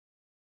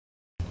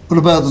What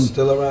about them?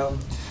 Still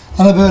around.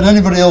 And I've heard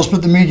anybody else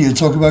but the media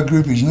talk about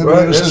groupies.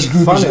 Nobody ever says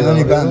groupies in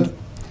any band.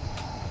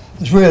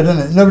 It's weird,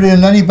 isn't it? Nobody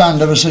in any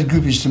band ever said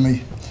groupies to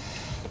me.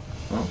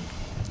 Oh.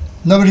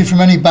 Nobody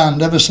from any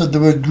band ever said the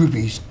word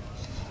groupies.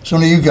 It's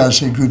only you guys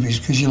say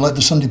groupies because you like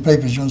the Sunday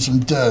papers, you want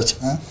some dirt.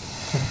 Huh?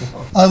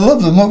 I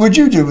love them. What would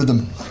you do with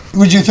them?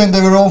 Would you think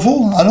they were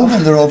awful? I don't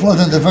think they're awful. I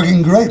think they're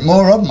fucking great.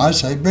 More of them, I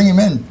say. Bring them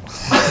in.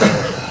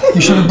 You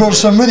should have brought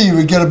some with you.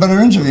 We'd get a better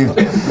interview.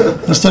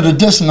 Instead of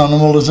dissing on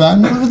them all the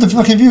time. What the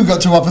fuck have you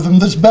got to offer them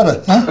that's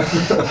better?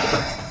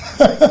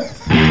 Huh?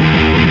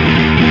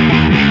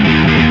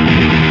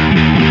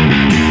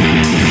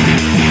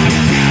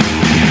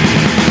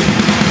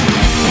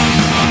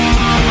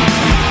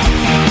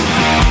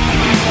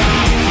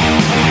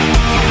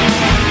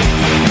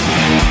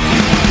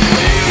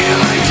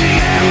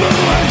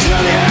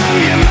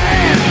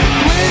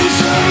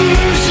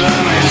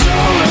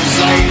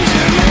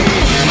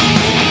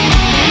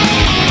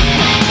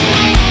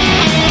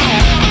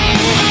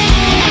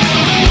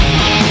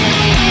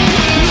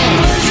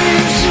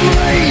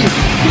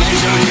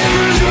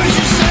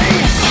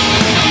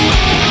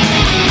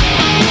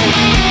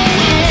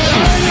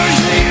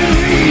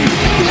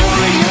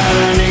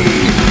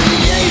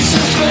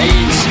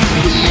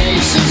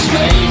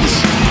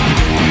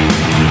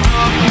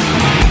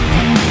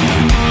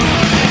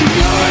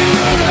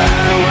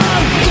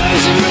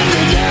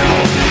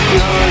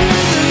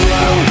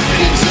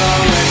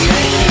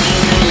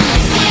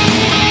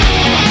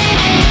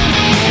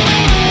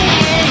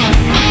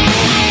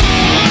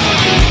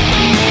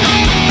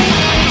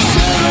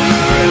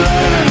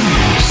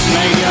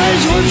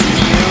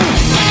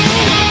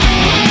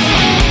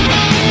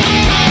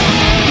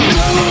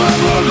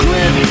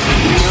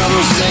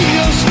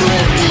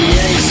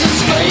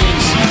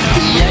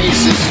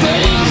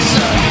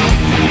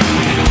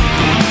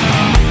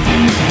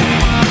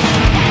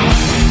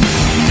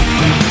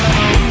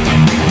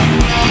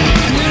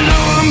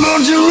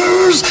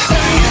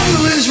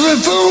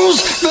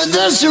 Fools, but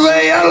that's the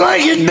way I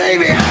like it,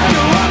 baby. I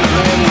don't